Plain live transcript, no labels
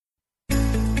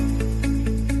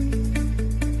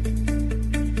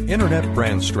Internet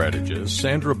brand strategist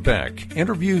Sandra Beck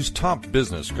interviews top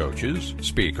business coaches,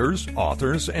 speakers,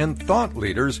 authors, and thought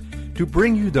leaders to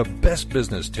bring you the best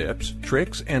business tips,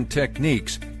 tricks, and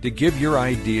techniques to give your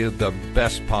idea the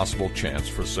best possible chance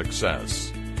for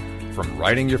success. From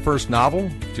writing your first novel,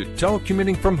 to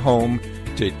telecommuting from home,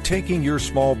 to taking your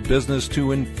small business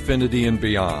to infinity and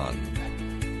beyond.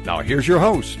 Now here's your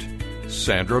host,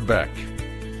 Sandra Beck.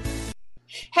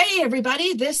 Hey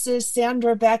everybody, this is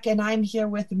Sandra Beck and I'm here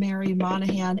with Mary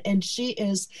Monahan, and she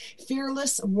is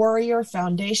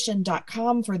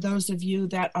fearlesswarriorfoundation.com for those of you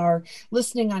that are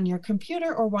listening on your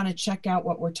computer or want to check out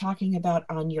what we're talking about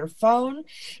on your phone.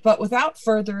 But without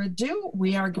further ado,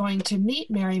 we are going to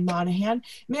meet Mary Monahan.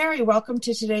 Mary, welcome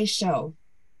to today's show.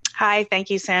 Hi, thank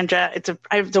you, Sandra. It's a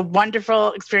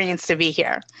wonderful experience to be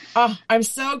here. Oh, I'm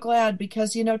so glad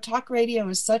because, talk radio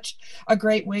is such a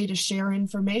great way to share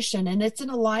information, and it's in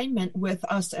alignment with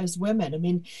us as women. I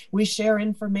mean, we share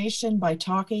information by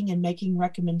talking and making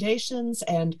recommendations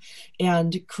and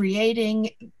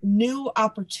creating new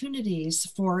opportunities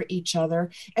for each other.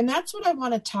 And that's what I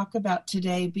want to talk about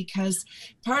today, because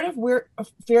part of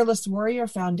Fearless Warrior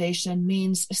Foundation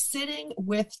means sitting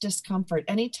with discomfort.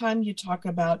 Anytime you talk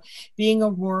about being a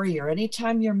warrior,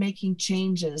 anytime you're making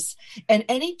changes, and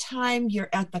anytime you're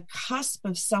at the cusp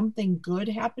of something good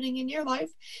happening in your life,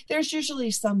 there's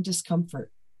usually some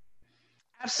discomfort.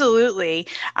 Absolutely.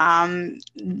 The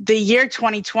year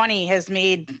 2020 has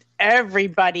made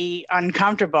everybody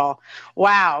uncomfortable.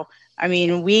 Wow. I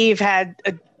mean, we've had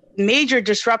a major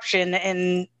disruption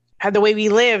in the way we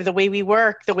live, the way we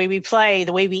work, the way we play,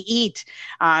 the way we eat.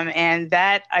 And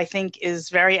that, I think, is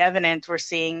very evident we're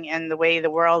seeing in the way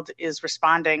the world is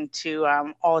responding to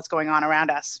all that's going on around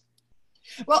us.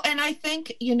 Well, and I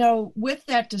think, with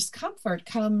that discomfort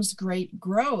comes great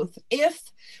growth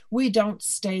if we don't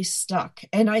stay stuck.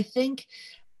 And I think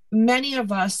many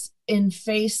of us,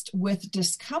 faced with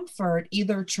discomfort,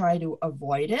 either try to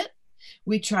avoid it.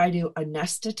 We try to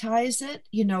anesthetize it,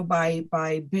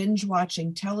 by binge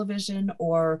watching television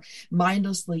or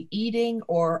mindlessly eating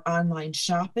or online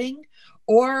shopping,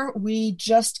 or we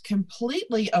just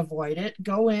completely avoid it,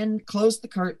 go in, close the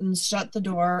curtains, shut the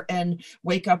door, and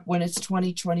wake up when it's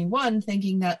 2021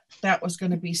 thinking that was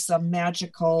going to be some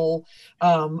magical,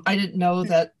 I didn't know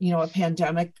that, a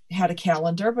pandemic had a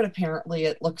calendar, but apparently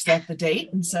it looks at the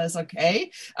date and says,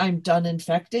 okay, I'm done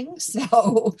infecting.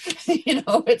 So,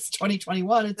 it's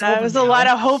 2021. That was a lot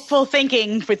of hopeful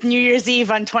thinking with New Year's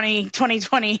Eve on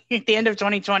 2020, at the end of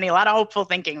 2020, a lot of hopeful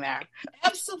thinking there.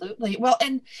 Absolutely. Well,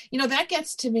 and, that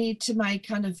gets to my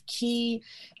kind of key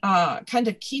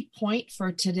point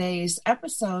for today's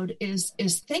episode is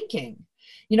thinking.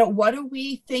 What are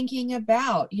we thinking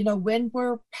about? When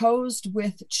we're posed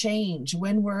with change,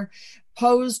 when we're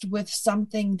posed with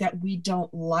something that we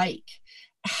don't like,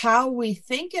 how we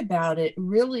think about it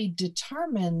really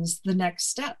determines the next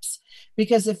steps.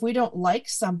 Because if we don't like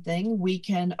something, we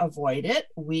can avoid it,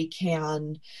 we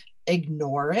can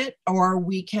ignore it, or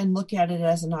we can look at it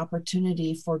as an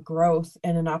opportunity for growth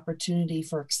and an opportunity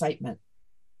for excitement.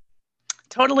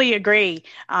 Totally agree.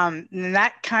 And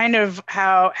that kind of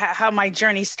how my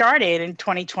journey started in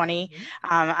 2020.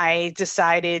 I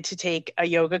decided to take a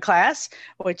yoga class,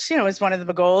 which, was one of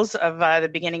the goals of the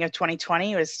beginning of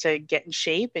 2020 was to get in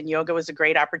shape, and yoga was a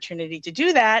great opportunity to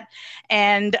do that.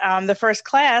 And the first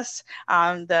class,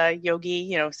 the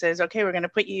yogi, says, okay, we're going to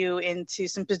put you into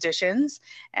some positions.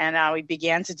 And we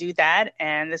began to do that.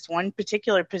 And this one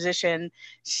particular position,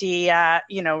 she,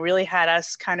 really had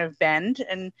us kind of bend.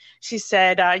 And she said,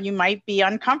 you might be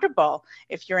uncomfortable.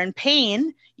 If you're in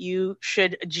pain, you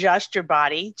should adjust your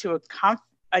body to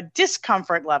a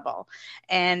discomfort level.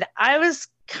 And I was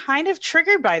kind of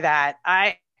triggered by that.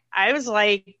 I was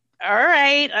like, all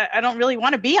right, I don't really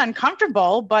want to be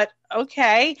uncomfortable, but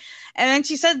okay. And then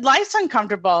she said, life's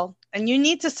uncomfortable and you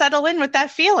need to settle in with that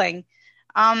feeling,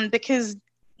 because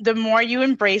the more you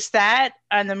embrace that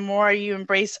and the more you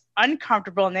embrace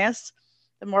uncomfortableness,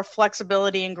 the more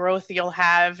flexibility and growth you'll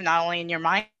have, not only in your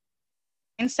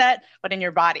mindset, but in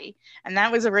your body. And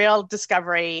that was a real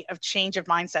discovery of change of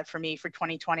mindset for me for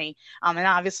 2020. And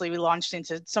obviously we launched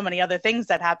into so many other things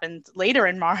that happened later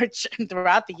in March and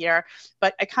throughout the year,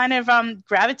 but I kind of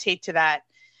gravitate to that.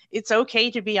 It's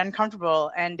okay to be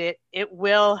uncomfortable, and it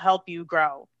will help you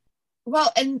grow.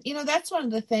 Well, and that's one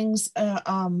of the things.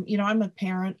 I'm a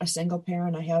parent, a single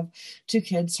parent. I have two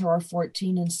kids who are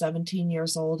 14 and 17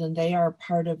 years old, and they are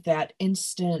part of that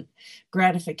instant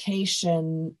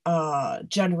gratification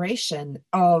generation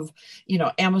of,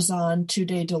 Amazon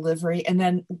 2-day delivery. And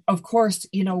then, of course,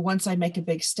 once I make a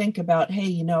big stink about, hey,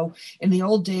 in the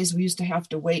old days, we used to have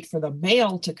to wait for the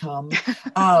mail to come.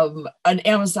 An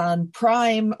Amazon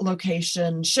Prime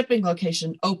shipping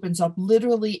location opens up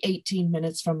literally 18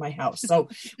 minutes from my house. So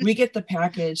we get the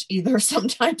package either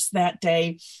sometimes that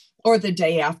day or the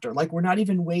day after. Like, we're not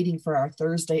even waiting for our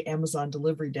Thursday Amazon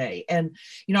delivery day. And,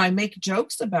 I make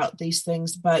jokes about these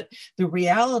things, but the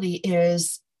reality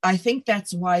is, I think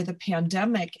that's why the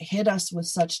pandemic hit us with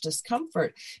such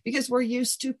discomfort, because we're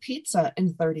used to pizza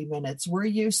in 30 minutes. We're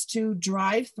used to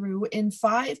drive-through in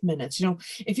 5 minutes.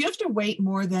 If you have to wait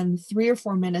more than 3 or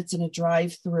 4 minutes in a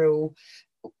drive-through,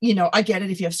 I get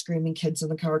it if you have screaming kids in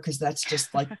the car, because that's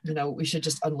just like, we should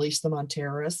just unleash them on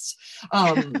terrorists.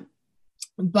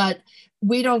 But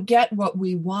we don't get what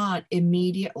we want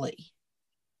immediately.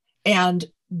 And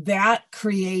that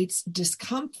creates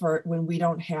discomfort when we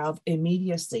don't have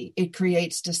immediacy. It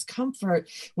creates discomfort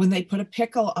when they put a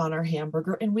pickle on our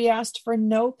hamburger and we asked for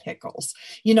no pickles.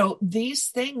 These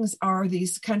things are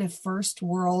these kind of first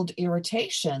world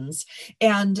irritations.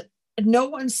 And no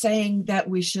one's saying that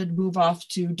we should move off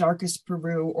to darkest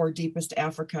Peru or deepest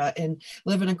Africa and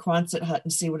live in a Quonset hut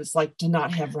and see what it's like to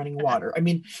not have running water. I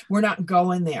mean, we're not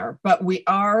going there, but we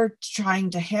are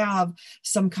trying to have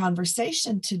some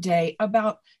conversation today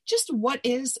about just what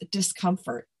is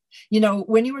discomfort.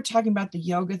 When you were talking about the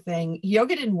yoga thing,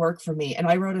 yoga didn't work for me. And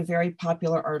I wrote a very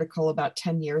popular article about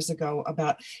 10 years ago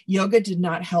about yoga did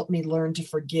not help me learn to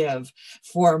forgive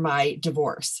for my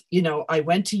divorce. I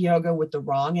went to yoga with the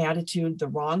wrong attitude, the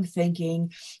wrong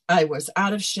thinking. I was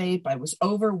out of shape. I was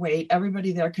overweight.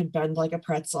 Everybody there could bend like a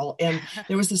pretzel. And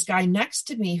there was this guy next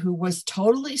to me who was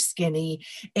totally skinny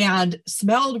and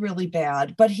smelled really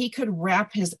bad, but he could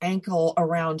wrap his ankle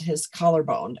around his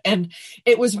collarbone. And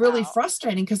it was really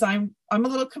frustrating, because I'm a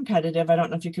little competitive. I don't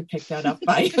know if you could pick that up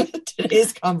by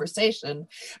today's conversation,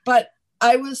 but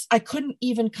I couldn't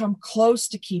even come close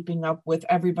to keeping up with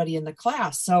everybody in the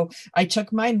class. So I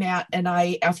took my mat, and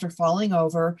after falling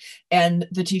over and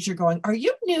the teacher going, "Are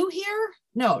you new here?"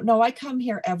 No, I come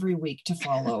here every week to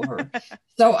fall over.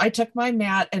 So I took my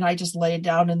mat and I just laid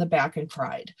down in the back and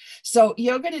cried. So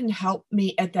yoga didn't help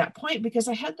me at that point because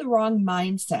I had the wrong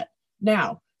mindset.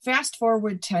 Now, fast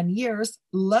forward 10 years,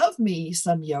 love me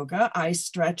some yoga. I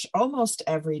stretch almost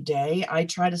every day. I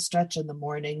try to stretch in the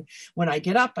morning. When I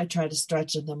get up, I try to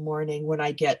stretch in the morning. When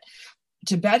I get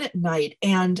to bed at night,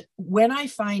 and when I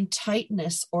find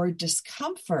tightness or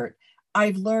discomfort,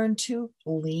 I've learned to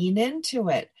lean into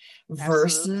it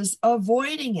versus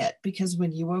avoiding it, because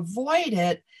when you avoid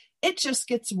it, it just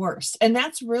gets worse. And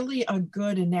that's really a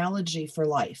good analogy for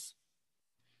life.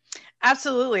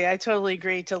 Absolutely. I totally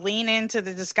agree. To lean into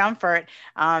the discomfort.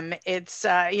 It's,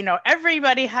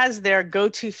 everybody has their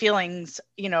go-to feelings,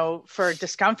 for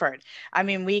discomfort. I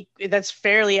mean, that's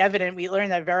fairly evident. We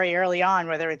learned that very early on,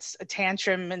 whether it's a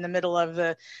tantrum in the middle of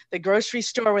the grocery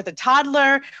store with a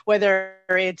toddler, whether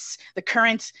it's the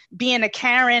current being a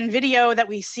Karen video that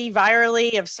we see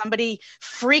virally of somebody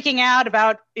freaking out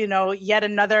about, yet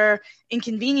another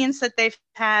inconvenience that they've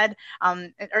had.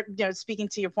 Speaking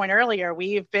to your point earlier,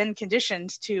 we've been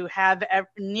conditioned to have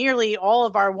nearly all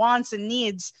of our wants and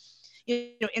needs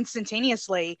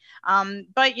instantaneously.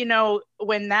 But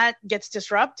when that gets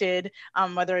disrupted,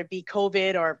 whether it be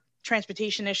COVID or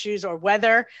transportation issues or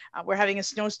weather, we're having a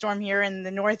snowstorm here in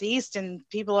the Northeast, and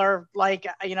people are like,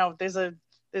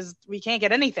 we can't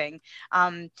get anything.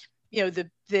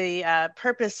 The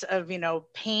purpose of,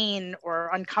 pain or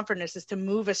uncomfortness is to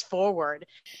move us forward.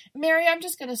 Mary, I'm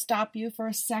just going to stop you for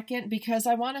a second because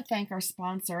I want to thank our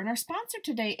sponsor. And our sponsor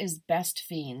today is Best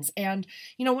Fiends. And,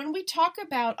 when we talk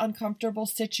about uncomfortable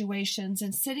situations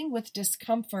and sitting with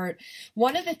discomfort,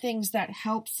 one of the things that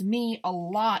helps me a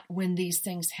lot when these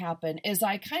things happen is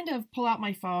I kind of pull out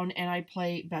my phone and I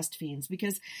play Best Fiends,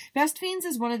 because Best Fiends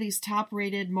is one of these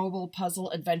top-rated mobile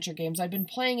puzzle adventure games. I've been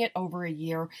playing it over a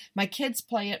year. My kids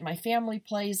play it. My family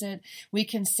plays it. We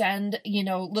can send,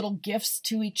 little gifts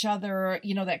to each other,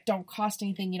 that don't cost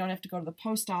anything. You don't have to go to the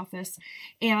post office.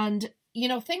 And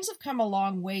things have come a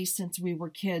long way since we were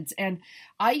kids. And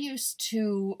I used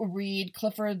to read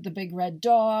Clifford the Big Red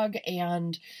Dog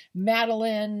and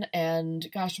Madeline and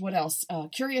gosh, what else?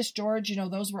 Curious George,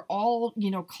 those were all,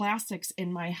 classics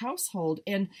in my household.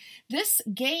 And this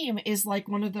game is like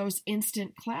one of those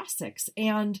instant classics.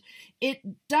 And it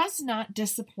does not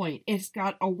disappoint. It's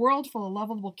got a world full of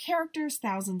lovable characters,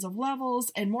 thousands of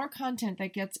levels, and more content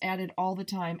that gets added all the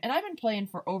time. And I've been playing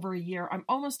for over a year. I'm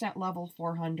almost at level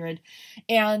 400.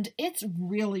 And it's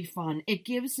really fun. It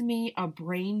gives me a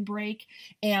brain break,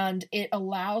 and it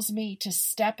allows me to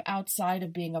step outside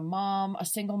of being a mom, a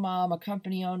single mom, a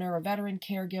company owner, a veteran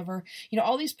caregiver.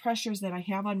 All these pressures that I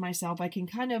have on myself, I can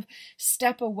kind of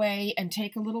step away and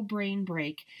take a little brain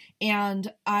break.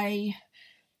 And I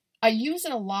use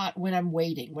it a lot when I'm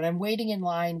waiting in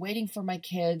line, waiting for my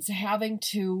kids, having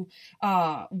to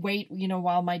wait,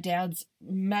 while my dad's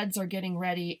meds are getting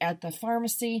ready at the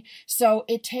pharmacy. So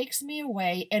it takes me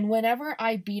away. And whenever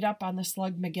I beat up on the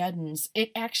Slugmageddons,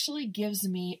 it actually gives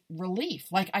me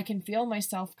relief. Like I can feel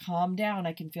myself calm down.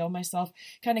 I can feel myself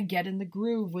kind of get in the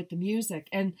groove with the music.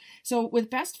 And so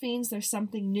with Best Fiends, there's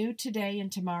something new today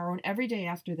and tomorrow and every day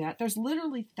after that. There's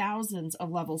literally thousands of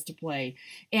levels to play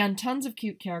and tons of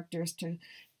cute characters to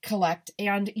collect.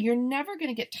 And you're never going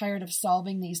to get tired of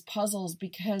solving these puzzles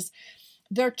because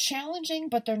they're challenging,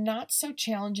 but they're not so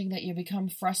challenging that you become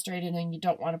frustrated and you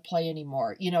don't want to play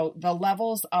anymore. The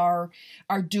levels are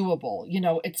doable.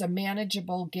 It's a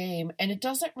manageable game, and it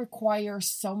doesn't require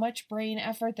so much brain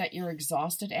effort that you're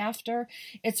exhausted after.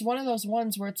 It's one of those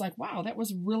ones where it's like, wow, that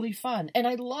was really fun. And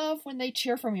I love when they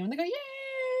cheer for me, when they go, yay!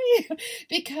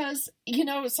 Because,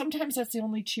 sometimes that's the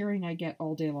only cheering I get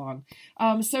all day long.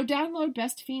 So download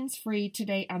Best Fiends free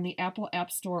today on the Apple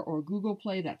App Store or Google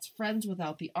Play. That's Friends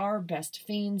without the R, Best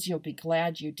Fiends. You'll be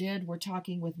glad you did. We're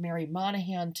talking with Mary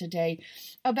Monahan today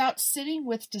about sitting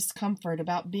with discomfort,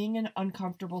 about being in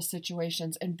uncomfortable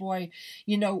situations. And boy,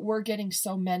 we're getting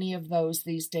so many of those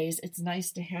these days. It's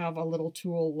nice to have a little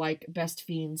tool like Best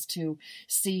Fiends to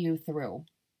see you through.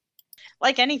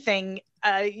 Like anything,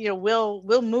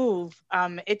 we'll move.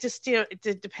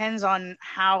 It depends on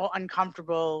how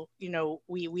uncomfortable,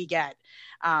 we get,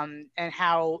 and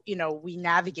how, we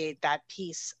navigate that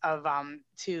piece of,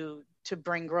 to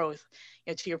bring growth.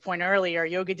 To your point earlier,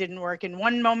 yoga didn't work in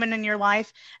one moment in your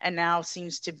life, and now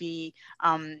seems to be,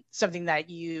 something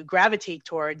that you gravitate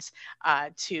towards,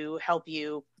 to help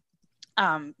you,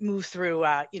 move through,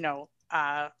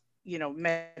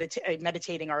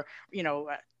 meditating or,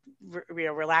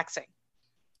 relaxing.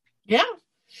 Yeah.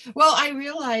 Well, I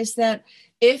realize that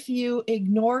if you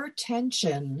ignore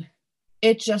tension,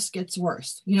 it just gets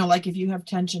worse. Like if you have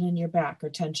tension in your back or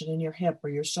tension in your hip or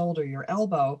your shoulder, your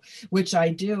elbow, which I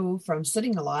do from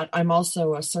sitting a lot. I'm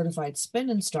also a certified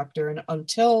spin instructor. And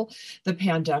until the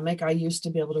pandemic, I used to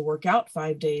be able to work out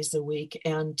 5 days a week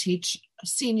and teach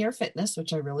senior fitness,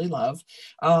 which I really love.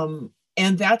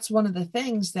 And that's one of the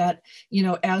things that,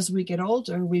 as we get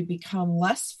older, we become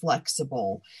less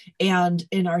flexible. And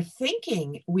in our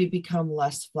thinking, we become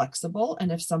less flexible.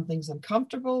 And if something's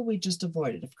uncomfortable, we just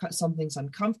avoid it. If something's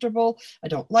uncomfortable, I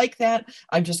don't like that,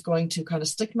 I'm just going to kind of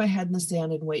stick my head in the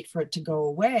sand and wait for it to go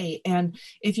away. And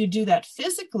if you do that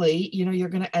physically, you're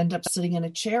going to end up sitting in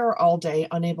a chair all day,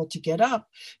 unable to get up.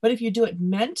 But if you do it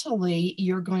mentally,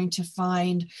 you're going to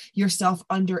find yourself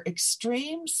under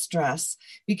extreme stress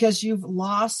because you've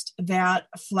lost that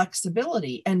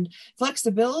flexibility. And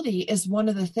flexibility is one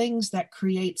of the things that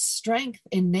creates strength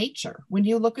in nature. When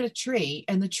you look at a tree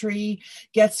and the tree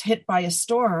gets hit by a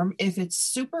storm, if it's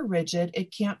super rigid,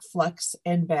 it can't flex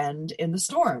and bend in the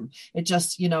storm. It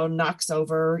just, knocks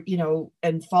over,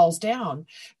 and falls down.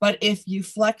 But if you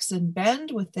flex and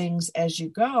bend with things as you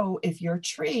go, if you're a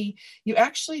tree, you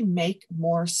actually make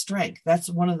more strength. That's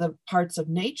one of the parts of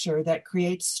nature that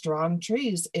creates strong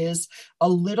trees, is a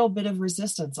little bit of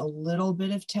resistance, a little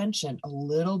bit of tension, a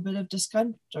little bit of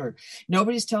discomfort.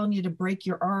 Nobody's telling you to break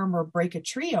your arm or break a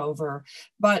tree over,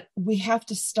 but we have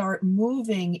to start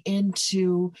moving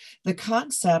into the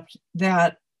concept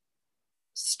that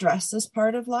stress is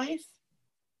part of life,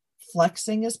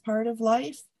 flexing is part of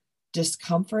life,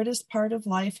 discomfort is part of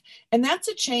life. And that's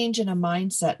a change in a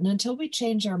mindset. And until we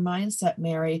change our mindset,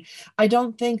 Mary, I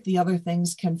don't think the other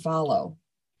things can follow.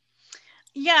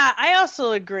 Yeah, I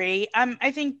also agree.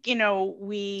 I think,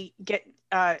 we get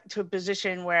to a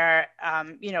position where,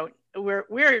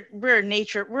 we're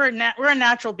nature, we're a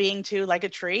natural being too, like a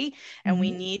tree, and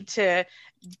we need to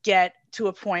get to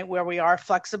a point where we are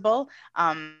flexible.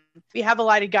 We have a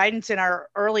lot of guidance in our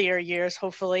earlier years,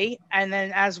 hopefully, and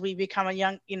then as we become a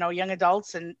young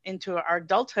adults and into our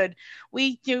adulthood,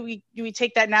 we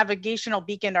take that navigational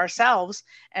beacon ourselves,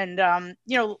 and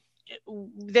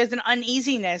there's an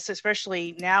uneasiness,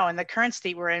 especially now in the current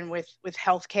state we're in with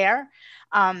healthcare.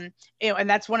 And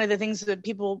that's one of the things that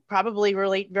people probably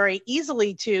relate very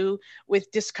easily to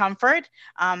with discomfort.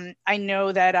 I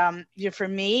know that for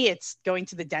me, it's going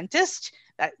to the dentist.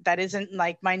 That isn't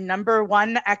like my number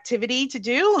one activity to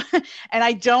do. And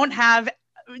I don't have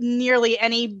nearly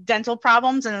any dental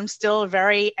problems. And I'm still a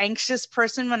very anxious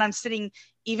person when I'm sitting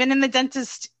even in the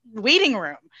dentist waiting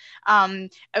room. And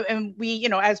we,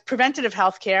 as preventative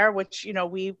healthcare, which,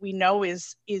 we know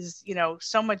is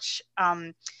so much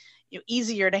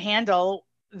easier to handle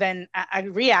than a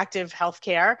reactive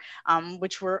healthcare,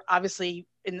 which we're obviously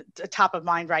in the top of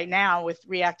mind right now with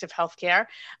reactive healthcare.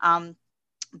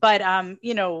 But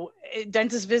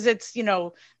dentist visits,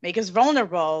 make us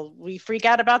vulnerable. We freak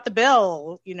out about the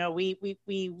bill.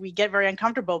 We get very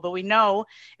uncomfortable, but we know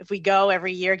if we go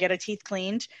every year, get our teeth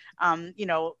cleaned,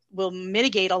 we'll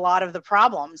mitigate a lot of the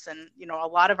problems. And, a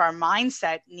lot of our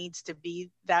mindset needs to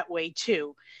be that way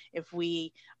too. If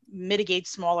we mitigate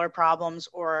smaller problems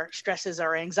or stresses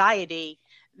or anxiety,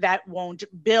 that won't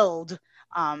build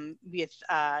over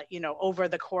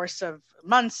the course of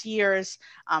months, years,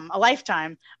 a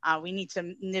lifetime. We need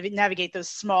to navigate those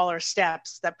smaller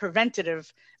steps, that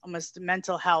preventative, almost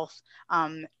mental health,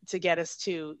 to get us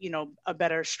to, a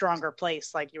better, stronger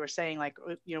place, like you were saying,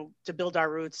 to build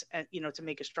our roots and, to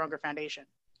make a stronger foundation.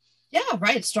 Yeah,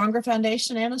 right. Stronger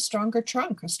foundation and a stronger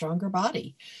trunk, a stronger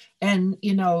body. And,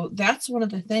 that's one of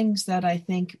the things that I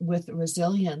think with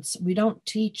resilience, we don't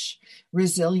teach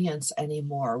resilience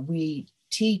anymore. We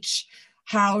teach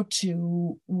how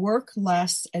to work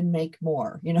less and make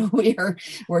more.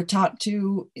 We're taught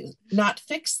to not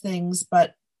fix things,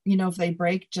 but if they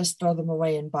break, just throw them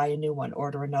away and buy a new one,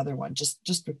 order another one,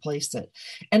 just replace it.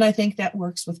 And I think that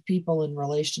works with people in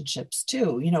relationships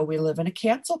too. We live in a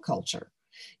cancel culture.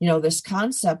 This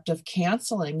concept of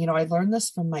canceling, I learned this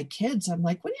from my kids. I'm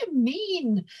like, what do you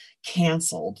mean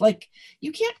canceled? Like,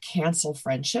 you can't cancel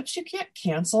friendships. You can't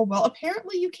cancel. Well,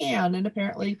 apparently you can. And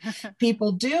apparently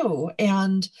people do.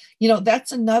 And,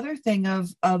 that's another thing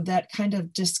of that kind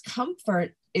of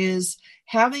discomfort, is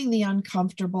having the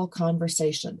uncomfortable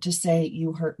conversation to say,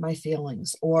 you hurt my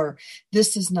feelings, or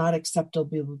this is not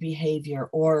acceptable behavior,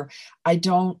 or I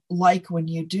don't like when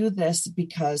you do this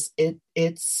because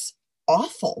it's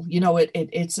awful.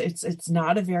 It's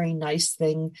not a very nice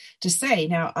thing to say.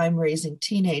 Now, I'm raising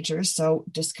teenagers, so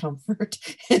discomfort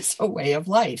is a way of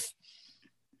life.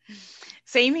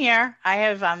 Same here. I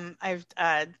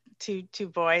have two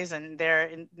boys, and they're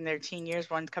in their teen years.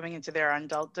 One's coming into their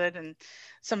adulthood, and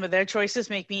some of their choices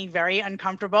make me very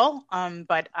uncomfortable.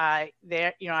 But I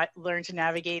learned to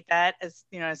navigate that as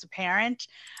a parent.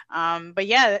 But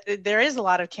yeah, there is a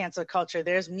lot of cancel culture.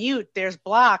 There's mute, there's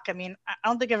block. I mean, I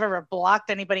don't think I've ever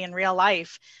blocked anybody in real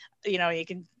life. You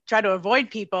can try to avoid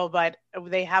people, but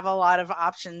they have a lot of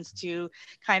options to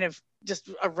kind of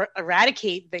just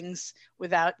eradicate things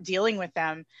without dealing with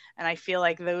them. And I feel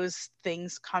like those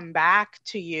things come back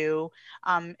to you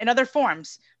in other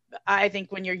forms. I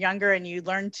think when you're younger and you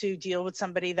learn to deal with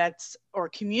somebody or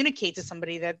communicate to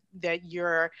somebody that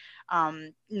you're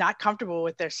not comfortable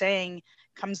with, they're saying,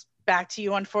 comes back to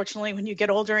you, unfortunately, when you get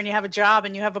older and you have a job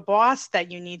and you have a boss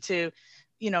that you need to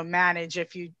manage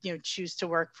if you choose to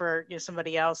work for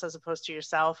somebody else as opposed to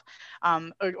yourself,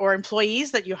 or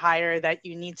employees that you hire that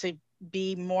you need to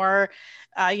be more,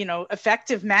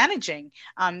 effective managing.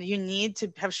 You need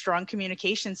to have strong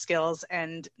communication skills,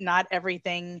 and not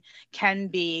everything can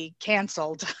be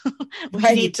canceled.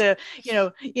 Right.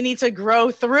 You need to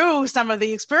grow through some of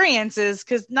the experiences,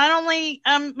 because not only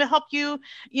help you,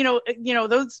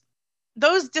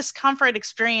 those discomfort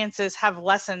experiences have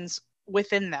lessons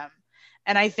within them.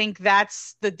 And I think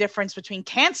that's the difference between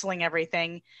canceling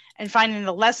everything and finding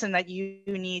the lesson that you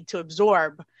need to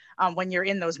absorb when you're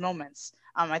in those moments.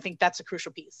 I think that's a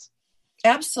crucial piece.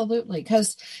 Absolutely.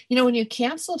 Because, when you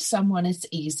cancel someone, it's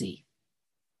easy.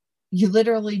 You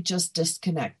literally just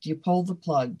disconnect. You pull the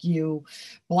plug. You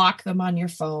block them on your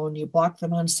phone. You block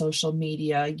them on social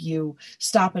media. You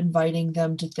stop inviting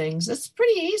them to things. It's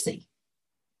pretty easy,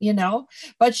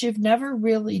 but you've never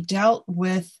really dealt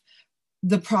with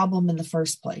the problem in the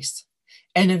first place.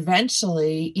 And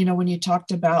eventually, when you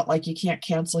talked about like, you can't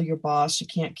cancel your boss, you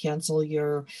can't cancel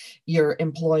your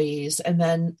employees. And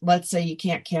then let's say you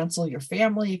can't cancel your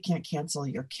family, you can't cancel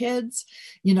your kids,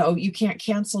 you can't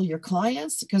cancel your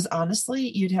clients, because honestly,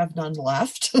 you'd have none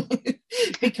left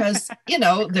because,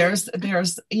 there's,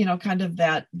 kind of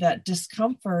that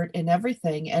discomfort in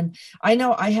everything. And I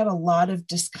know I had a lot of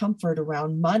discomfort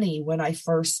around money when I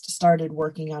first started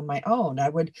working on my own. I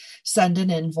would send an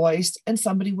invoice and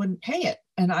somebody wouldn't pay it.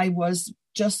 And I was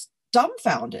just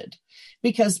dumbfounded,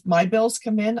 because my bills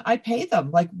come in, I pay them.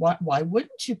 Like, why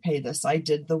wouldn't you pay this? I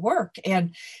did the work.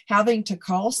 And having to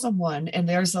call someone, and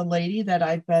there's a lady that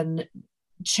I've been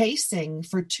chasing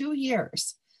for 2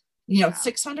 years,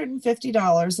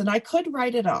 $650, and I could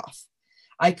write it off.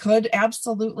 I could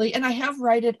absolutely, and I have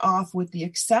write it off with the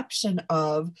exception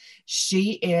of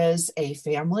she is a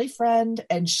family friend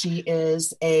and she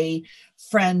is a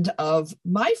friend of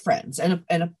my friends and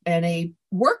a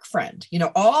work friend,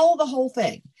 all the whole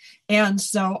thing. And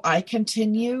so I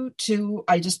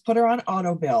just put her on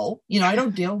auto bill. I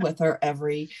don't deal with her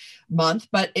every month,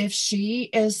 but if she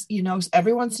is,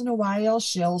 every once in a while,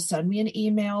 she'll send me an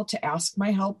email to ask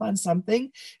my help on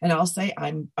something. And I'll say,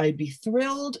 I'd be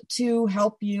thrilled to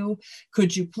help you.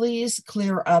 Could you please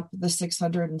clear up the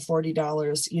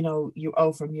 $640, you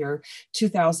owe from your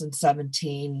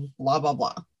 2017, blah, blah,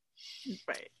 blah.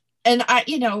 Right. And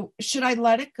should I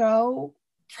let it go?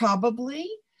 Probably,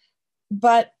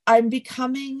 but I'm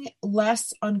becoming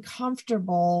less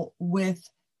uncomfortable with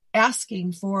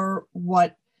asking for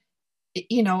what,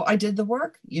 I did the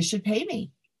work. You should pay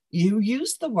me. You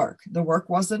used the work. The work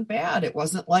wasn't bad. It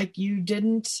wasn't like you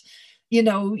didn't,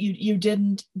 you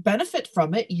didn't benefit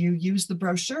from it. You used the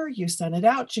brochure, you sent it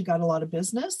out, you got a lot of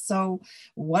business. So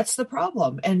what's the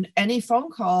problem? And any phone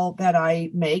call that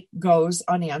I make goes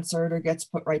unanswered or gets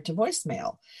put right to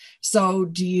voicemail.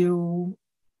 So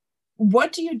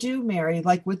what do you do, Mary,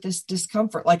 like with this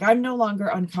discomfort? Like, I'm no longer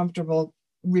uncomfortable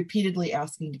repeatedly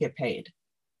asking to get paid.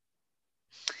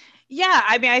 Yeah,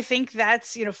 I think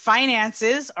that's,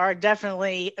 finances are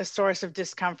definitely a source of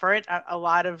discomfort. A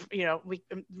lot of,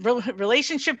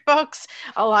 relationship books,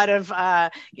 a lot of,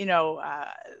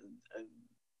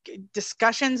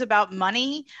 discussions about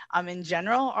money in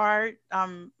general are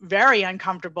very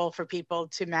uncomfortable for people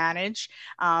to manage.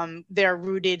 They're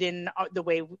rooted in the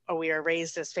way we are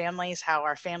raised as families, how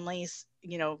our families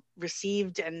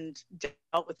received and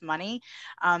dealt with money.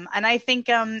 And I think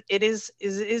it is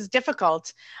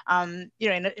difficult. In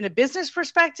a business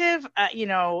perspective,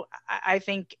 I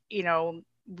think,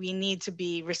 we need to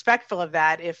be respectful of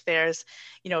that. If there's,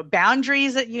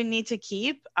 boundaries that you need to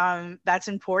keep, that's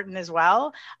important as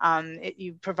well.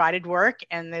 You provided work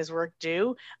and there's work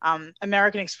due.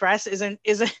 American Express isn't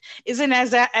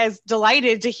as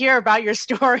delighted to hear about your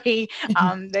story.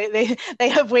 They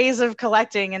have ways of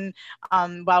collecting, and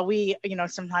while we,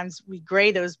 sometimes we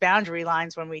gray those boundary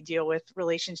lines when we deal with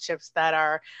relationships that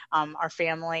are our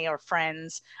family or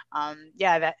friends.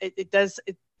 That it does.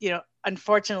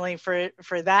 Unfortunately for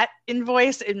that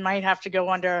invoice, it might have to go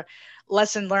under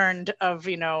lesson learned of,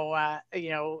 it's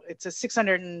a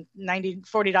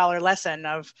 $640 lesson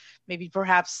of maybe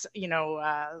perhaps,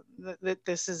 that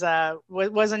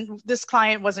this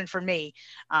client wasn't for me,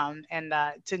 and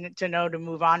to know to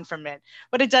move on from it.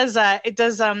 But it does,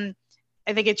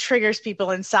 I think it triggers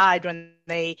people inside when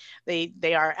they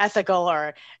are ethical,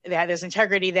 or there's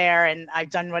integrity there, and I've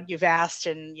done what you've asked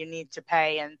and you need to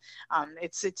pay. And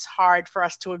it's hard for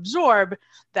us to absorb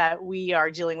that we are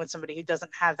dealing with somebody who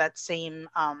doesn't have that same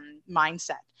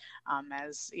mindset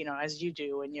as you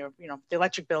do, and the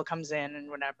electric bill comes in and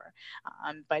whatever.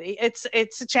 But it's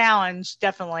a challenge,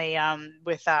 definitely,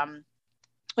 with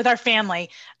our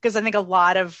family, because I think a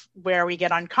lot of where we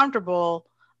get uncomfortable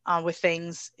with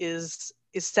things is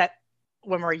set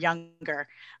when we're younger.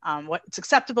 What's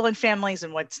acceptable in families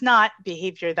and what's not.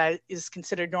 Behavior that is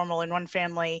considered normal in one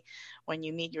family, when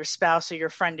you meet your spouse or your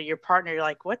friend or your partner, you're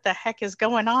like, what the heck is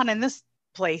going on in this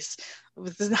place?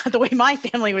 This is not the way my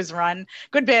family was run.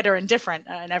 Good, bad, or indifferent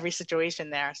in every situation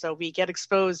there. So we get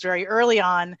exposed very early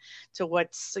on to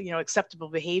what's acceptable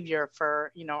behavior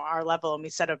for our level, and we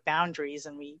set up boundaries,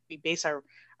 and we base our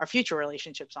future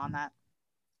relationships on that.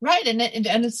 Right. And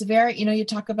it's very, you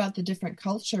talk about the different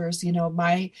cultures.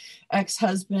 My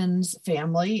ex-husband's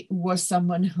family was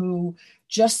someone who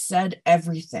just said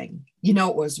everything. You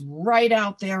know, it was right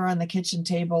out there on the kitchen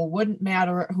table, wouldn't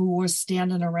matter who was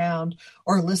standing around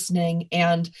or listening.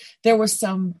 And there was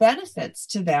some benefits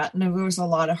to that. And there was a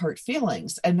lot of hurt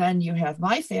feelings. And then you have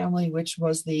my family, which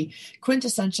was the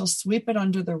quintessential sweep it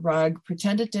under the rug,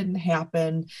 pretend it didn't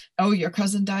happen. Oh, your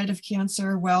cousin died of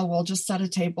cancer. Well, we'll just set a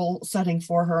table setting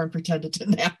for her and pretend it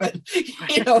didn't happen.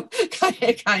 You know,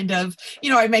 kind of,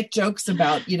 you know, I make jokes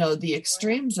about, you know, the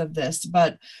extremes of this,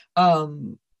 but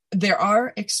there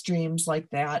are extremes like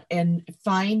that, and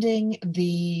finding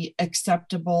the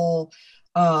acceptable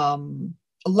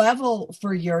level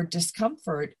for your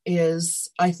discomfort is,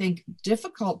 I think,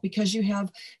 difficult because you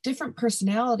have different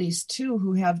personalities too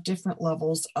who have different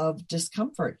levels of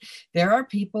discomfort. There are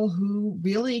people who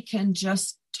really can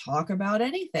just talk about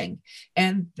anything,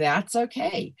 and that's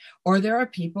okay. Or there are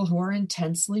people who are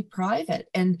intensely private.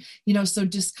 And, you know, so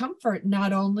discomfort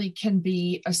not only can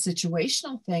be a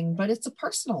situational thing, but it's a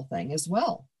personal thing as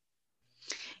well.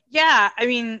 Yeah, I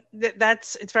mean,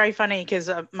 it's very funny because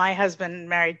my husband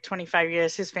married 25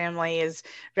 years. His family is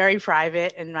very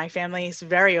private and my family is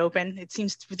very open. It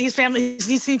seems these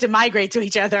families seem to migrate to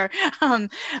each other.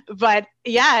 But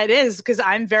yeah, it is, because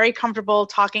I'm very comfortable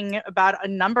talking about a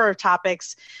number of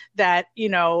topics that, you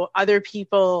know, other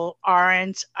people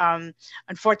aren't.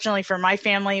 Unfortunately for my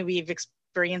family, we've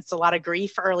experienced a lot of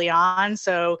grief early on.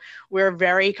 So we're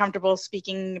very comfortable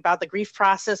speaking about the grief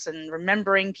process and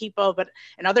remembering people, but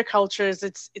in other cultures,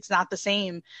 it's not the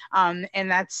same. And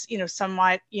that's, you know,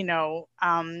 somewhat,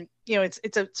 it's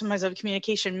sometimes a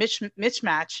communication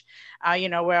mismatch,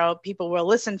 where people will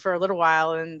listen for a little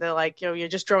while and they're like, you're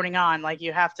just droning on. Like,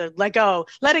 you have to let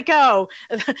it go.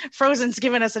 Frozen's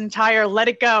given us an entire let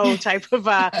it go type of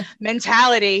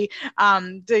mentality.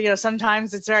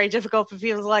 Sometimes it's very difficult for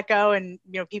people to let go, and,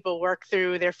 people work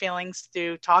through their feelings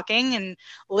through talking and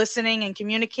listening and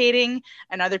communicating,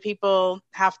 and other people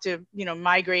have to,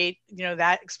 migrate,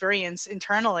 that experience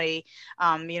internally.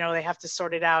 They have to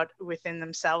sort it out within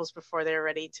themselves before they're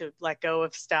ready to let go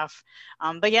of stuff.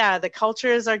 But yeah, the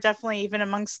cultures are definitely, even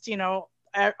amongst,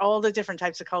 all the different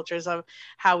types of cultures, of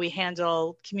how we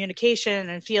handle communication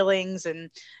and feelings and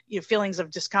feelings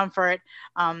of discomfort.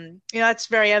 That's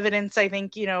very evident, I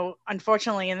think,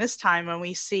 unfortunately in this time when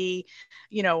we see,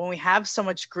 when we have so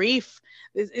much grief,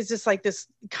 it's just like this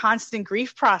constant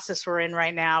grief process we're in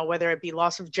right now, whether it be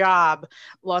loss of job,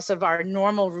 loss of our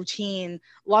normal routine,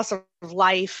 loss of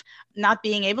life, not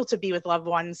being able to be with loved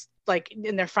ones like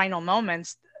in their final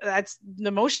moments. That's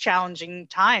the most challenging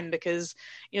time, because,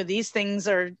 these things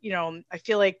are, I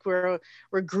feel like we're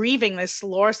grieving this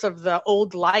loss of the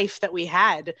old life that we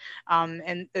had.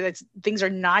 And things are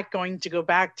not going to go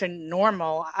back to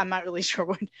normal. I'm not really sure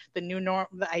what the new norm,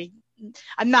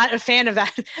 I'm not a fan of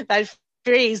that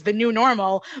phrase, the new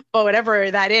normal, but whatever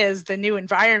that is, the new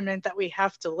environment that we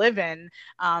have to live in,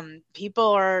 people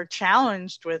are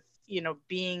challenged with,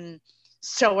 being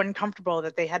so uncomfortable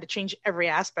that they had to change every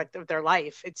aspect of their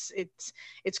life.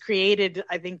 It's created,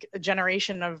 I think, a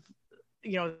generation of,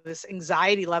 this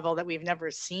anxiety level that we've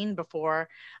never seen before.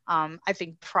 I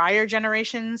think prior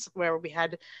generations where we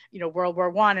had, World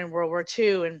War I and World War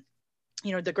II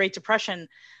and, the Great Depression,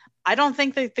 I don't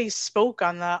think that they spoke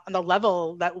on the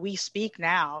level that we speak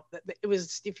now. It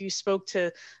was, if you spoke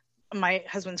to my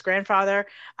husband's grandfather,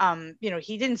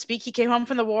 he didn't speak. He came home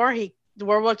from the war.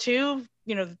 World War II,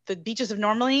 the beaches of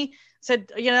Normandy,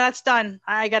 said, that's done.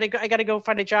 I gotta go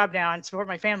find a job now and support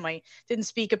my family. Didn't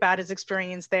speak about his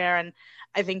experience there. And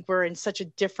I think we're in such a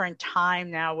different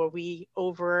time now where we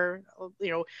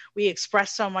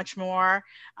express so much more,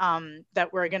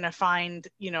 that we're going to find,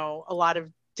 a lot of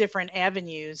different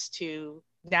avenues to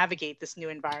navigate this new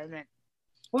environment.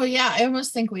 Well, yeah, I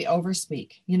almost think we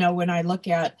overspeak. When I look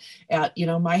at,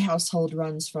 my household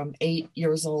runs from 8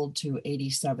 years old to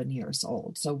 87 years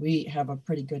old. So we have a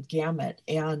pretty good gamut.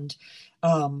 And,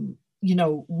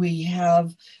 we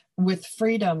have, with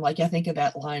freedom, like I think of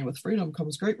that line, with freedom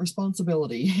comes great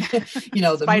responsibility, the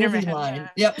Spider-Man, movie line.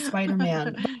 Yeah. Yep,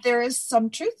 Spider-Man. But there is some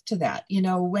truth to that.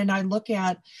 When I look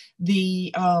at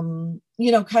the,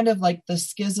 kind of like the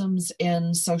schisms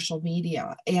in social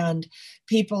media and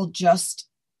people just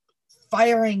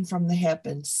firing from the hip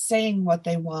and saying what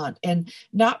they want and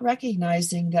not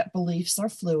recognizing that beliefs are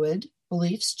fluid,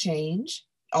 beliefs change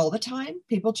all the time.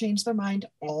 People change their mind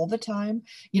all the time.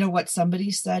 What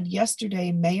somebody said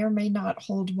yesterday may or may not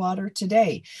hold water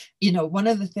today. One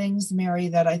of the things, Mary,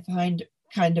 that I find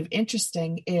kind of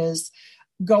interesting is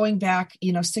going back,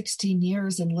 16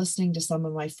 years and listening to some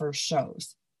of my first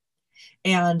shows.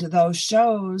 And those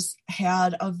shows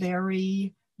had a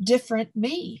very different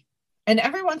me. And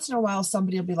every once in a while,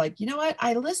 somebody will be like, you know what?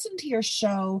 I listened to your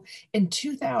show in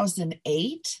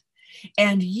 2008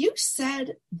 and you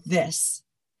said this.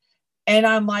 And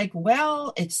I'm like,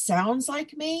 well, it sounds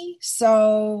like me.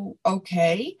 So,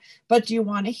 okay. But do you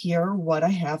want to hear what I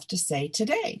have to say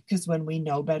today? Because when we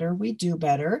know better, we do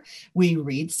better. We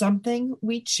read something,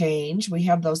 we change. We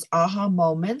have those aha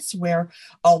moments where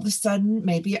all of a sudden,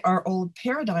 maybe our old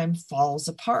paradigm falls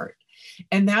apart.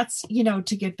 And that's,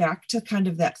 to get back to kind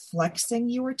of that flexing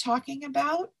you were talking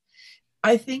about.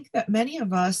 I think that many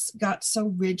of us got so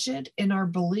rigid in our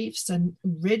beliefs and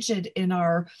rigid in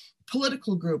our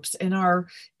political groups, in our,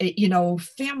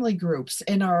 family groups,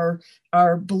 in our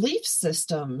belief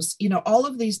systems. All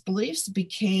of these beliefs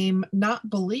became not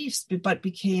beliefs, but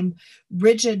became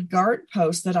rigid guard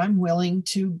posts that I'm willing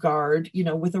to guard,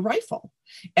 with a rifle.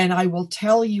 And I will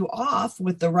tell you off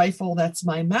with the rifle that's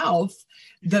my mouth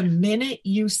the minute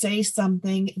you say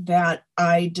something that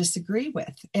I disagree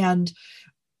with. And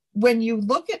when you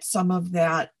look at some of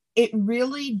that, it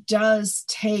really does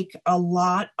take a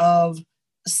lot of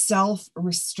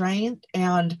self-restraint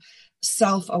and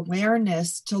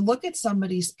self-awareness to look at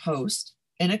somebody's post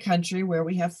in a country where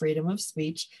we have freedom of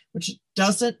speech, which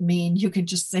doesn't mean you can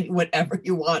just say whatever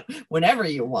you want, whenever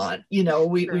you want.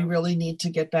 We really need to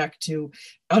get back to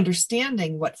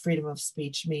understanding what freedom of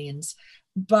speech means.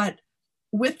 But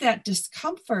with that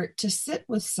discomfort, to sit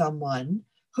with someone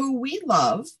who we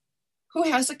love, who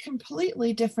has a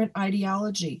completely different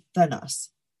ideology than us.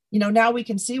 Now we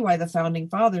can see why the founding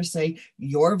fathers say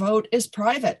your vote is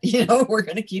private. We're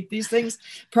going to keep these things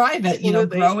private.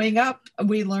 Absolutely. Growing up,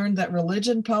 we learned that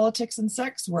religion, politics, and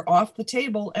sex were off the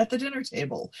table at the dinner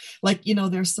table.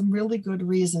 There's some really good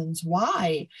reasons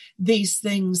why these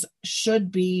things should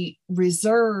be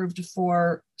reserved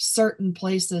for certain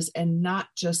places and not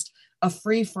just a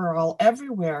free-for-all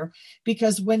everywhere,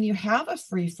 because when you have a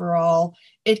free-for-all,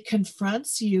 it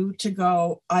confronts you to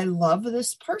go, I love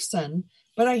this person,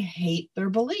 but I hate their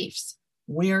beliefs.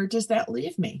 Where does that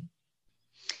leave me?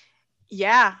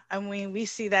 Yeah, I mean, we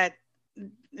see that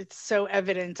it's so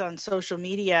evident on social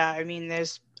media. I mean,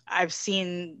 I've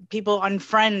seen people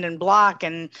unfriend and block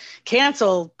and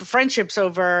cancel friendships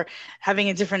over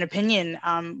having a different opinion.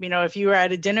 If you were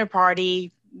at a dinner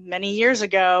party many years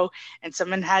ago and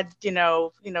someone had,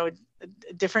 a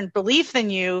different belief than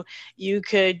you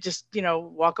could just,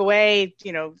 walk away,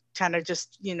 kind of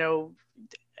just,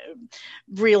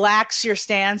 relax your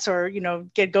stance, or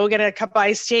go get a cup of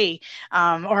iced tea,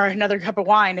 or another cup of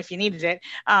wine if you needed it.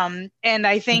 And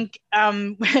I think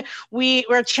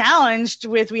we're challenged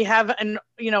with, we have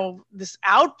this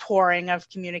outpouring of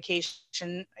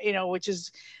communication, which is,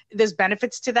 there's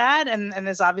benefits to that, and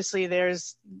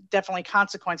there's definitely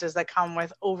consequences that come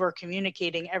with over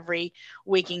communicating every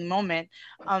waking moment.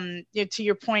 To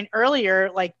your point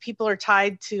earlier, like, people are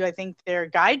tied to, I think, their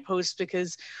guideposts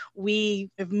because we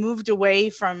have moved away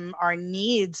from our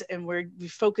needs and we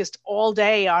focused all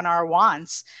day on our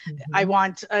wants. Mm-hmm. I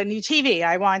want a new TV.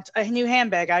 I want a new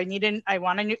handbag. I need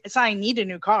a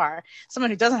new car.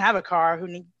 Someone who doesn't have a car,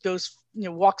 who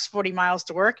walks 40 miles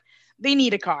to work, they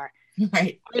need a car.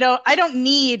 Right. I don't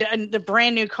need the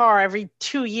brand new car every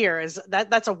 2 years.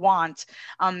 That's a want.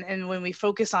 And when we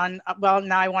focus on,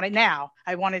 now I want it now.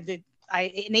 In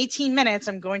 18 minutes,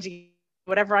 I'm going to get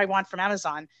whatever I want from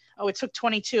Amazon. Oh, it took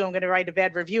 22. I'm going to write a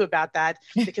bad review about that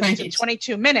because it took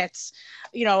 22 minutes,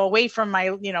 away from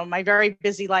my, my very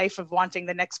busy life of wanting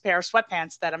the next pair of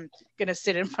sweatpants that I'm going to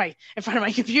sit in front of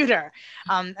my computer.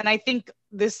 And I think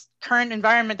this current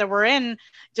environment that we're in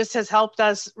just has helped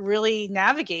us really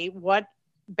navigate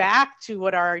back to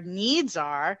what our needs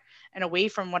are and away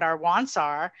from what our wants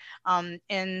are.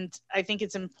 And I think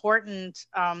it's important,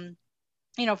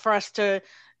 for us to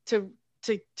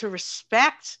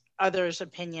respect others'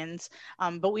 opinions,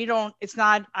 but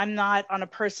I'm not on a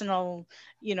personal,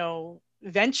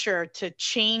 venture to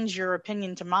change your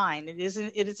opinion to mine. It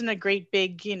isn't a great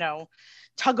big,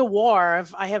 tug of war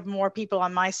of, I have more people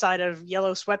on my side of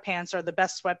yellow sweatpants are the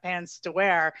best sweatpants to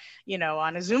wear,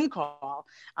 on a Zoom call.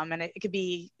 And it could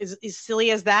be as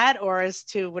silly as that, or as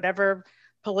to whatever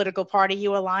political party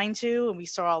you align to. And we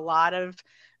saw a lot of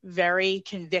very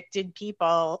convicted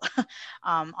people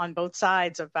on both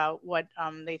sides about what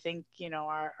they think,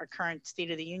 our current State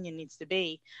of the Union needs to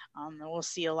be. And we'll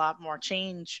see a lot more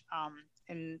change.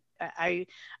 And I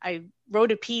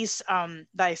wrote a piece that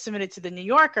I submitted to the New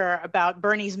Yorker about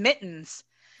Bernie's mittens,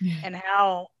 and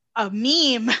how a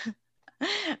meme,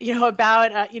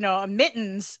 about, a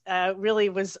mittens really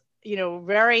was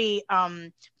very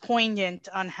poignant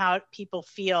on how people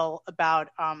feel about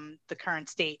the current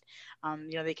state.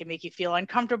 They can make you feel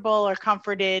uncomfortable or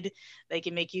comforted. They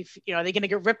can make you, are they going to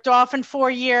get ripped off in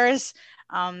 4 years?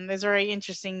 There's a very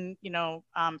interesting,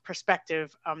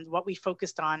 perspective, what we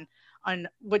focused on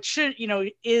what should,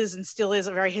 is and still is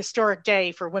a very historic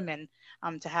day for women.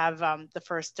 To have the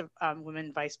first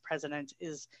women vice president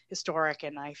is historic.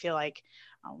 And I feel like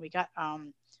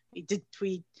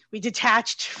we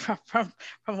detached from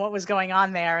what was going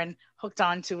on there and hooked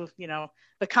on to,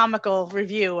 the comical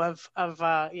review of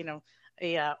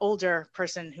a older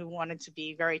person who wanted to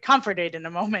be very comforted in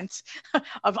a moment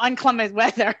of inclement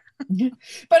weather.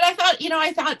 But I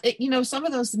thought, some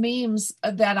of those memes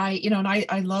that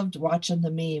I loved watching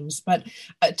the memes, but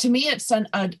to me, it's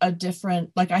a different,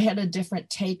 like I had a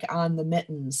different take on the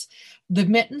mittens. The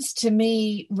mittens to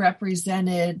me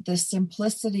represented the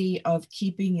simplicity of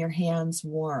keeping your hands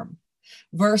warm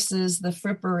versus the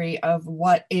frippery of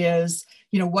what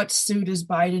suit is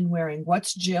Biden wearing?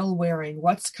 What's Jill wearing?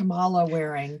 What's Kamala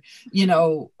wearing?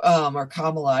 Or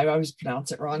Kamala, I always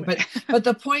pronounce it wrong. But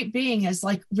the point being is,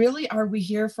 like, really, are we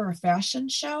here for a fashion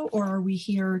show, or are we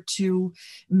here to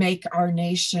make our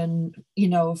nation,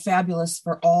 fabulous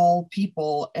for all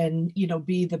people and,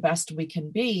 be the best we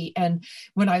can be? And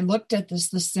when I looked at this,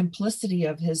 the simplicity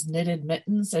of his knitted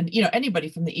mittens, and, anybody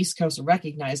from the East Coast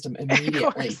recognized him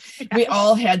immediately. Yeah. We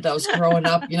all had those growing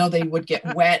up, they would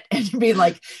get wet and be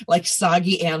like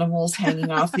soggy animals hanging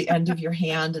off the end of your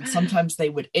hand. And sometimes they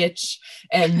would itch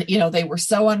and, they were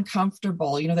so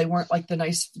uncomfortable. They weren't like the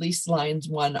nice fleece lined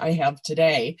one I have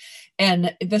today.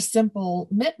 And the simple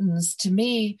mittens to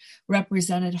me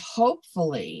represented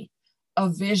hopefully a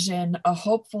vision, a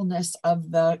hopefulness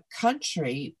of the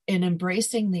country in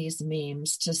embracing these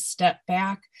memes to step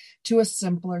back to a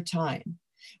simpler time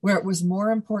where it was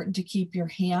more important to keep your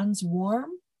hands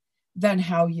warm than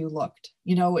how you looked.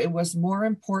 It was more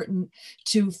important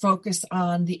to focus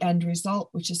on the end result,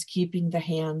 which is keeping the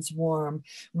hands warm,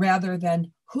 rather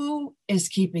than who is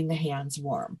keeping the hands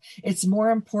warm. It's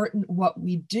more important what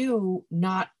we do,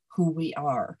 not who we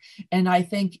are. And I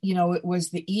think, it was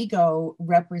the ego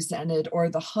represented, or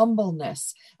the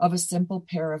humbleness of a simple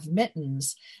pair of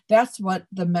mittens. That's what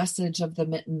the message of the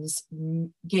mittens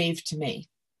gave to me.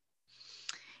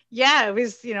 Yeah, it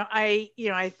was,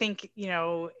 I think,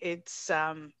 it's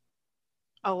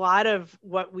a lot of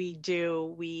what we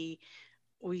do,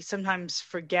 we sometimes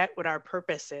forget what our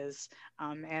purpose is.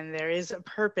 And there is a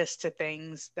purpose to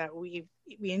things that we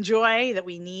enjoy, that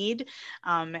we need.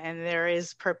 And there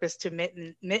is purpose to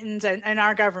mittens and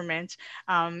our government,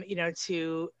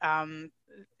 to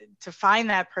find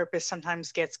that purpose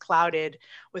sometimes gets clouded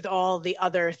with all the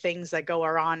other things that go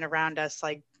on around us,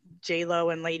 like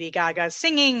J-Lo and Lady Gaga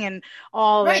singing and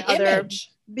all the other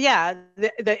image.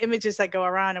 The images that go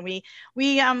around, and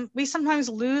we sometimes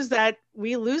lose that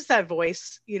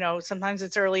voice. Sometimes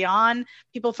it's early on,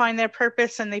 people find their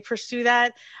purpose and they pursue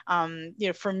that.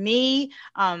 For me,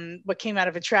 what came out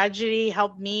of a tragedy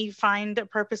helped me find a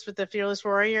purpose with the Fearless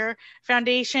Warrior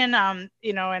Foundation. And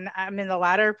I'm in the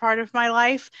latter part of my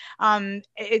life.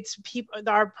 It's people,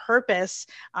 our purpose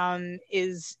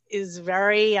is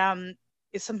very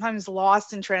is sometimes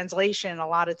lost in translation a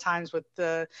lot of times with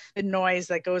the noise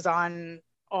that goes on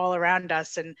all around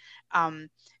us, and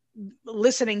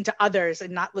listening to others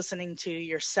and not listening to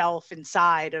yourself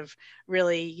inside of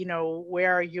really,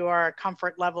 where your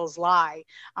comfort levels lie,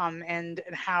 and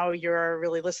how you're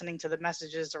really listening to the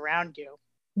messages around you.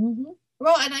 Mm-hmm.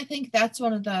 Well, and I think that's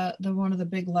one of the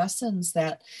big lessons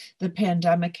that the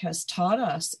pandemic has taught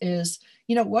us is,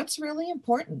 what's really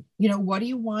important. What do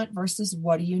you want versus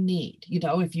what do you need?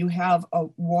 If you have a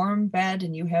warm bed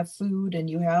and you have food and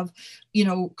you have,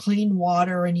 clean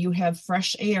water and you have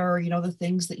fresh air, the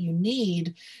things that you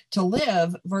need to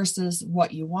live versus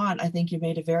what you want. I think you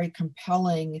made a very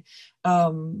compelling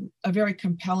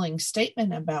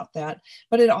statement about that.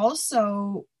 But it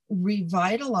also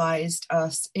revitalized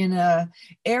us in a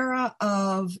era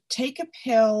of take a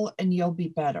pill and you'll be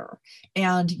better,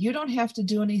 and you don't have to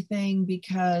do anything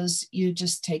because you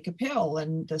just take a pill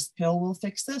and this pill will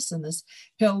fix this and this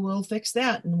pill will fix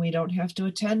that, and we don't have to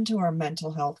attend to our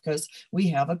mental health because we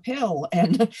have a pill.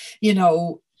 And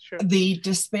Sure. The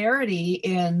disparity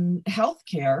in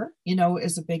healthcare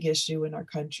is a big issue in our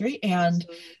country, and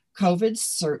Absolutely. COVID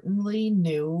certainly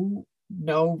knew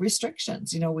no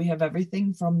restrictions. We have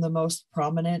everything from the most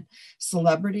prominent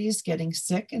celebrities getting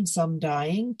sick and some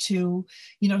dying to,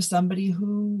 somebody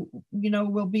who,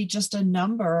 will be just a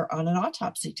number on an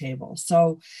autopsy table.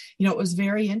 So, it was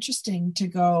very interesting to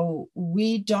go,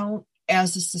 we don't,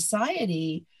 as a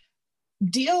society,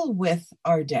 deal with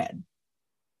our dead.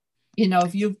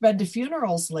 If you've been to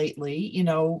funerals lately,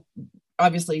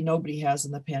 obviously nobody has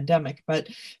in the pandemic, but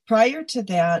prior to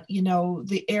that,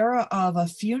 the era of a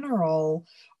funeral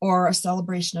or a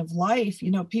celebration of life,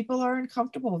 people are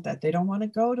uncomfortable with that. They don't want to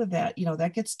go to that.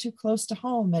 That gets too close to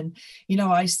home. And,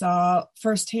 I saw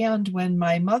firsthand when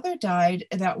my mother died,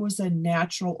 that was a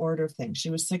natural order of things. She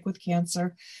was sick with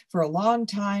cancer for a long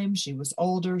time. She was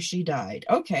older. She died.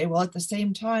 Okay. Well, at the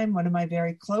same time, one of my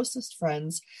very closest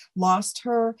friends lost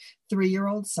her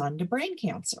 3-year-old son to brain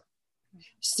cancer.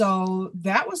 So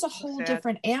that was a whole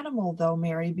different animal though,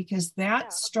 Mary, because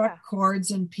that struck chords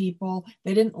in people.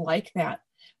 They didn't like that.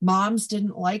 Moms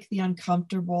didn't like the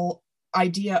uncomfortable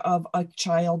idea of a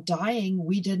child dying.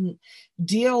 We didn't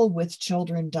deal with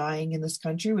children dying in this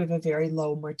country. We have a very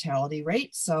low mortality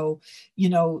rate. So,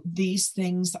 these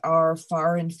things are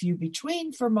far and few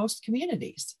between for most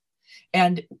communities.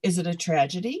 And is it a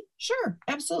tragedy? Sure,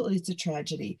 absolutely, it's a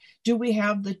tragedy. Do we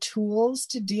have the tools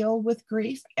to deal with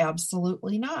grief?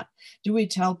 Absolutely not. Do we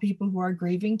tell people who are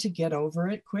grieving to get over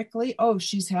it quickly? Oh,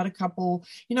 she's had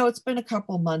it's been a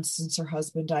couple months since her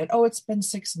husband died. Oh, it's been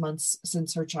 6 months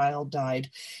since her child died.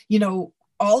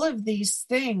 All of these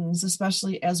things,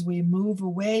 especially as we move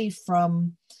away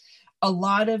from a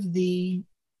lot of the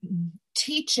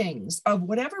teachings of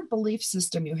whatever belief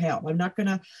system you have. I'm not going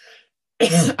to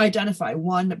identify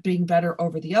one being better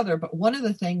over the other. But one of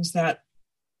the things that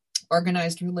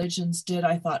organized religions did,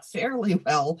 I thought, fairly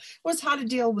well was how to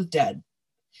deal with dead.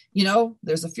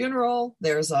 There's a funeral,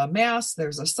 there's a mass,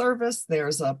 there's a service,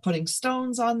 there's a putting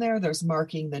stones on there, there's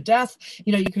marking the death.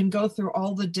 You can go through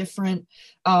all the different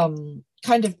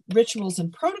kind of rituals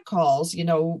and protocols,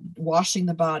 washing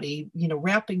the body,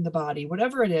 wrapping the body,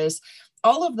 whatever it is.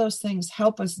 All of those things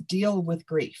help us deal with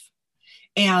grief.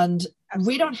 And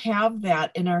we don't have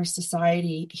that in our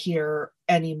society here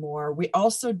anymore. We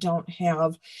also don't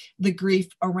have the grief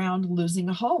around losing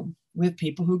a home. We have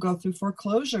people who go through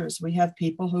foreclosures. We have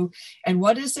people and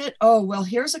what is it? Oh, well,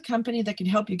 here's a company that can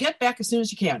help you get back as soon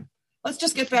as you can.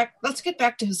 Let's get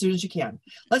back to as soon as you can.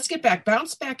 Let's get back,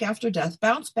 bounce back after death,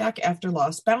 bounce back after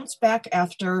loss, bounce back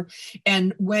after.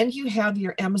 And when you have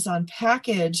your Amazon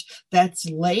package that's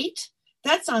late,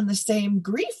 that's on the same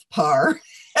grief par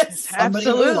as somebody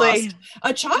who lost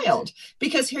a child.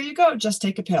 Because here you go, just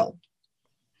take a pill.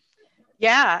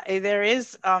 Yeah, there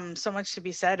is so much to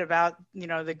be said about,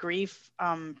 the grief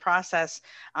process,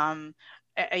 and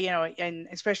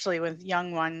especially with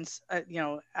young ones,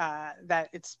 that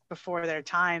it's before their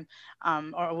time,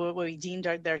 or what we deemed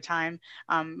their time.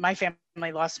 My family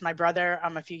lost my brother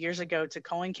a few years ago to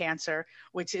colon cancer,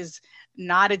 which is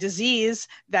not a disease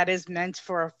that is meant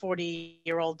for a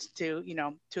 40-year-old to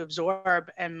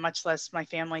absorb, and much less my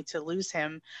family to lose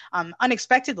him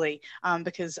unexpectedly,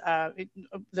 because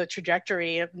the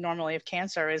trajectory normally of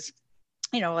cancer is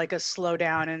like a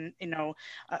slowdown and,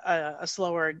 a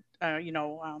slower,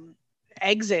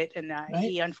 exit. And right.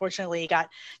 He unfortunately got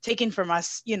taken from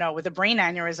us, with a brain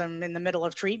aneurysm in the middle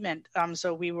of treatment.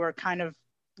 So we were kind of,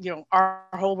 our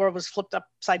whole world was flipped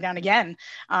upside down again.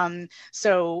 But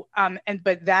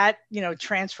that,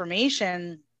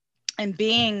 transformation and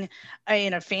being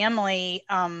in a family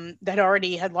that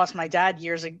already had lost my dad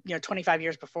 25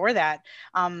 years before that,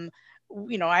 my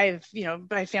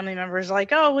family members are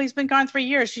like, oh, well, he's been gone 3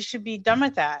 years. You should be done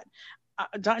with that.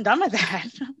 Done with that.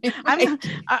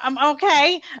 I'm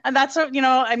okay. And that's what,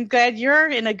 I'm glad you're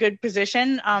in a good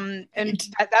position. And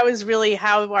that was really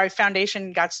how our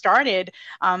foundation got started,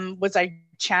 was I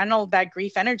channeled that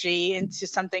grief energy into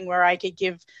something where I could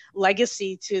give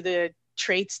legacy to the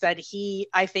traits that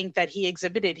I think that he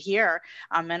exhibited here.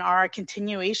 And our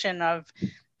continuation of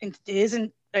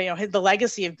the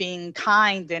legacy of being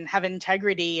kind and have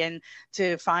integrity, and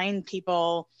to find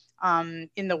people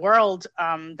in the world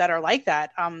that are like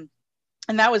that. And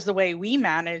that was the way we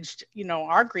managed,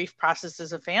 our grief process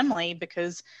as a family,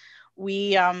 because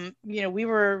we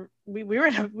were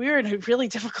in a really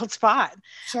difficult spot.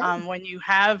 Sure. When you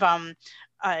have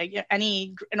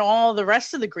and all the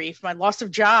rest of the grief, my loss of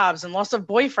jobs and loss of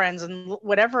boyfriends and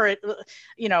whatever it,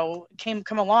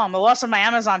 come along, the loss of my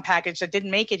Amazon package that didn't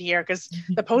make it here because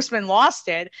the postman lost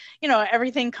it,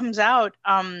 everything comes out,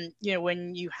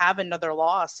 when you have another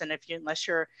loss. And unless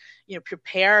you're,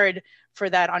 prepared for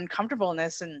that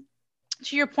uncomfortableness. And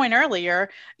to your point earlier,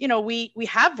 we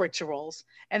have rituals,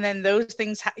 and then those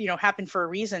things, happen for a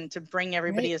reason, to bring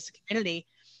everybody right. as a community.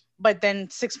 But then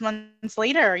 6 months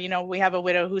later, we have a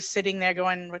widow who's sitting there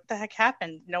going, what the heck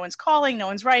happened? No one's calling, no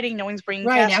one's writing, no one's bringing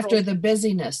right casserole. After the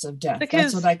busyness of death.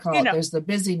 That's what I call it. There's the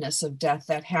busyness of death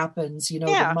that happens,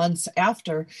 the months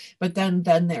after, but then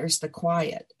there's the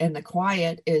quiet, and the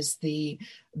quiet is the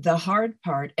hard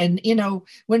part. And,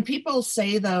 when people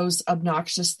say those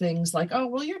obnoxious things like, oh,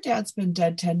 well, your dad's been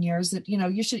dead 10 years, that,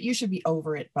 you should be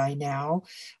over it by now.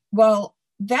 Well,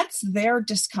 that's their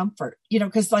discomfort,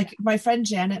 because like my friend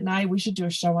Janet and I, we should do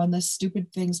a show on this,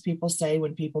 stupid things people say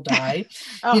when people die.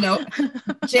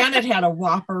 Janet had a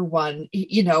whopper one,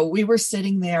 we were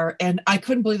sitting there and I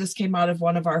couldn't believe this came out of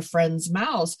one of our friends'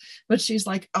 mouths, but she's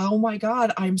like, oh my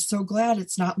God, I'm so glad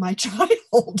it's not my child.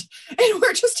 And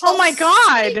we're just, oh my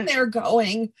God, sitting there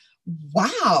going,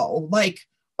 wow, like,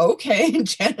 okay. And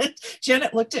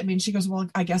Janet looked at me and she goes, well,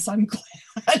 I guess I'm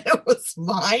glad it was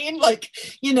mine. Like,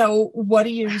 what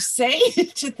do you say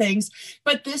to things?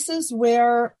 But this is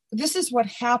what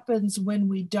happens when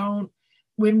we don't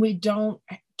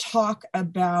talk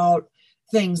about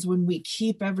things, when we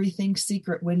keep everything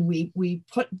secret, when we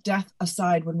put death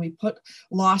aside, when we put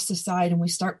loss aside, and we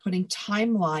start putting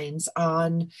timelines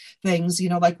on things,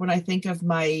 like when I think of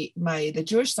the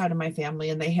Jewish side of my family,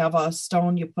 and they have a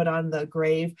stone you put on the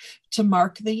grave to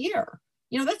mark the year.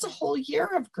 That's a whole year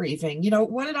of grieving.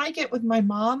 What did I get with my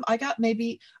mom? I got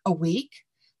maybe a week.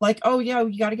 Like, oh yeah,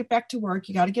 you got to get back to work.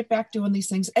 You got to get back doing these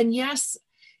things. And yes,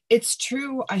 it's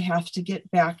true, I have to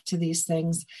get back to these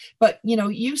things. But,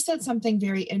 you said something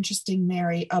very interesting,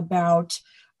 Mary, about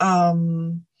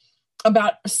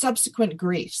subsequent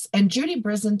griefs. And Judy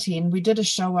Brizantine, we did a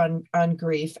show on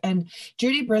grief, and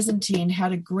Judy Brizantine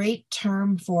had a great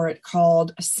term for it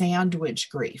called sandwich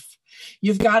grief.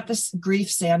 You've got this grief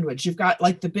sandwich. You've got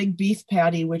like the big beef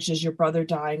patty, which is your brother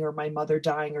dying or my mother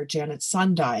dying or Janet's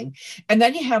son dying. And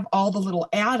then you have all the little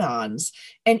add-ons.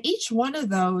 And each one of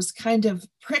those kind of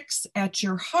pricks at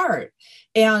your heart.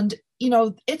 And,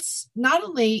 it's not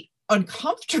only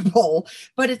uncomfortable,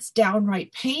 but it's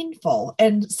downright painful.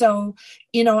 And so,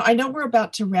 I know we're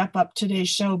about to wrap up today's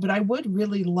show, but I would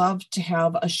really love to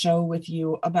have a show with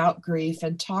you about grief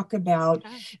and talk about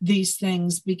these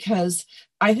things, because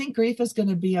I think grief is going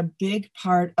to be a big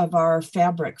part of our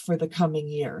fabric for the coming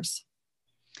years.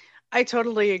 I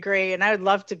totally agree. And I would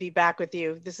love to be back with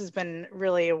you. This has been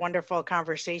really a wonderful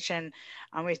conversation.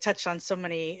 We've touched on so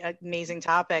many amazing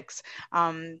topics.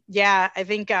 I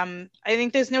think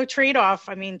there's no trade-off.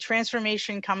 I mean,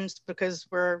 transformation comes because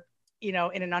we're, in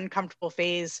an uncomfortable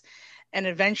phase, and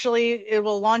eventually it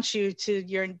will launch you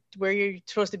to where you're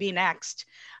supposed to be next.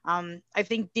 I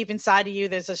think deep inside of you,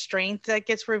 there's a strength that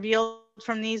gets revealed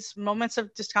from these moments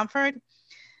of discomfort,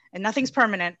 and nothing's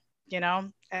permanent,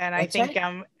 and I think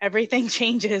everything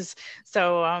changes.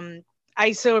 So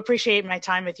I so appreciate my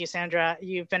time with you, Sandra.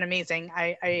 You've been amazing.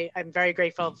 I'm very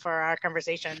grateful for our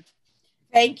conversation.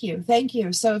 Thank you. Thank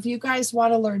you. So if you guys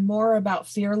want to learn more about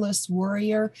Fearless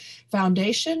Warrior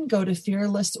Foundation, go to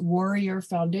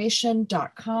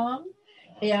fearlesswarriorfoundation.com.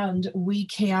 And you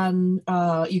can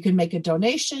make a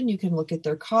donation. You can look at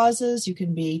their causes. You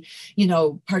can be,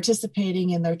 participating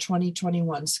in their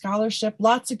 2021 scholarship.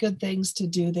 Lots of good things to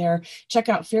do there. Check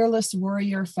out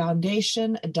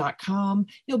fearlesswarriorfoundation.com.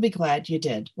 You'll be glad you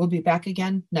did. We'll be back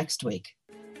again next week.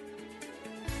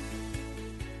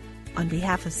 On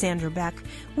behalf of Sandra Beck,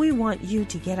 we want you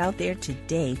to get out there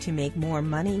today to make more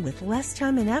money with less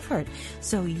time and effort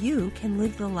so you can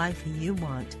live the life you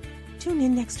want. Tune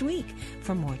in next week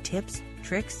for more tips,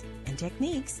 tricks, and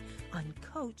techniques on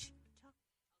Coach